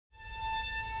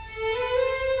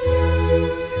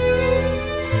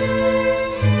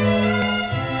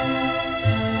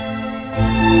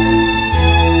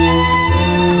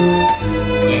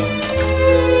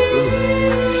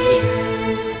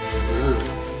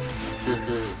Oh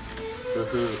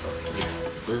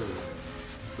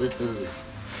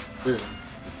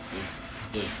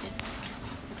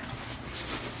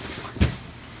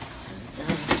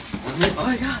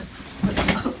my god!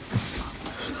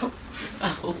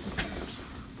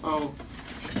 Oh,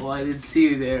 well, I didn't see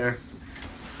you there.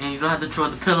 And you don't have to throw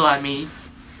the pillow at me.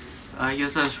 I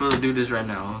guess I'm supposed to do this right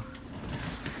now.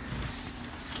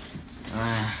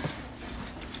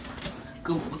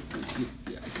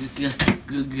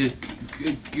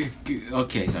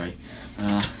 Okay, sorry.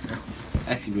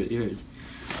 Actually really hurts.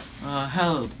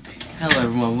 Hello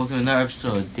everyone. Welcome to another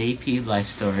episode of DP Life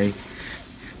Story.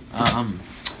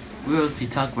 We will be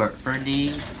talking about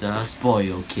Ernie, the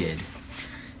spoiled kid.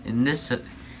 In this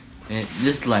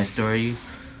life story,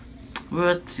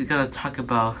 we're gonna talk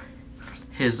about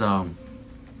his selfness.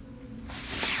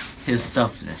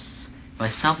 By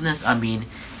selfness, I mean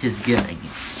his giving.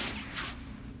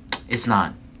 It's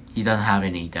not. He doesn't have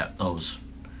any of those.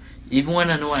 Even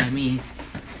wanna know what I mean?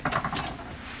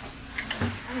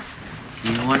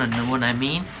 You wanna know what I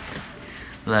mean?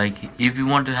 Like, if you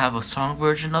want to have a song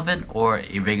version of it or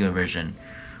a regular version.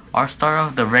 I'll start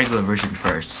off the regular version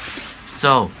first.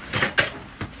 So,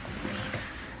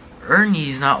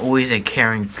 Ernie is not always a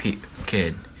caring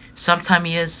kid. Sometimes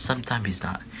he is, sometimes he's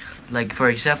not. Like, for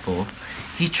example,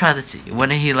 he tried to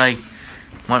when he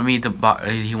want me to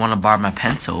he want to borrow my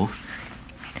pencil,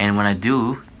 and when I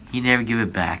do, he never give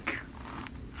it back.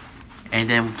 And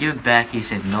then give it back, he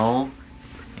said no,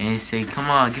 and he said, "Come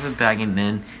on, give it back," and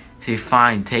then he said,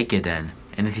 "Fine, take it then."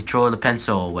 And then he throw the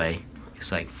pencil away. It's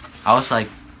like, I was like,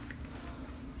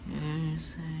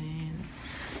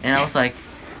 and I was like,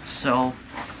 so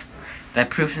that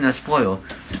proves him to spoil.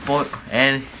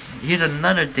 And here's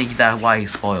another thing that why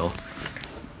he's spoiled.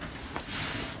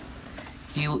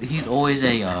 He's always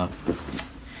a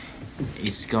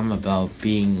scum about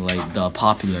being like the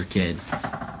popular kid.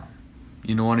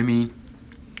 You know what I mean?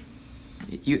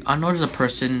 I know there's a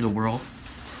person in the world,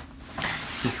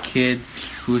 this kid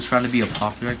who's trying to be a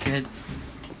popular kid,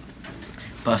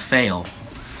 but fail.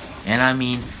 And I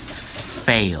mean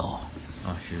fail.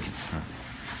 Oh shoot.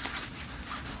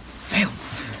 Fail.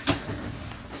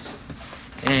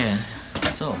 And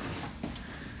so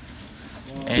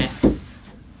okay.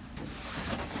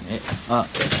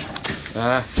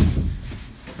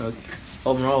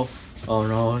 Oh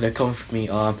no, they're coming for me.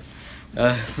 I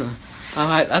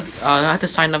had to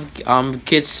sign up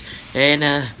kids, and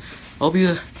hope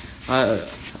you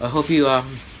hope you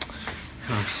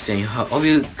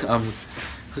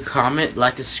comment,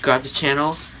 like, and subscribe to the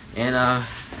channel, and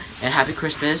happy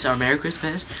Christmas or Merry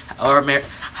Christmas or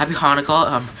Happy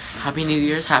Hanukkah, Happy New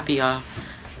Year's, Happy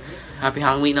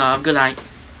Halloween. Good night.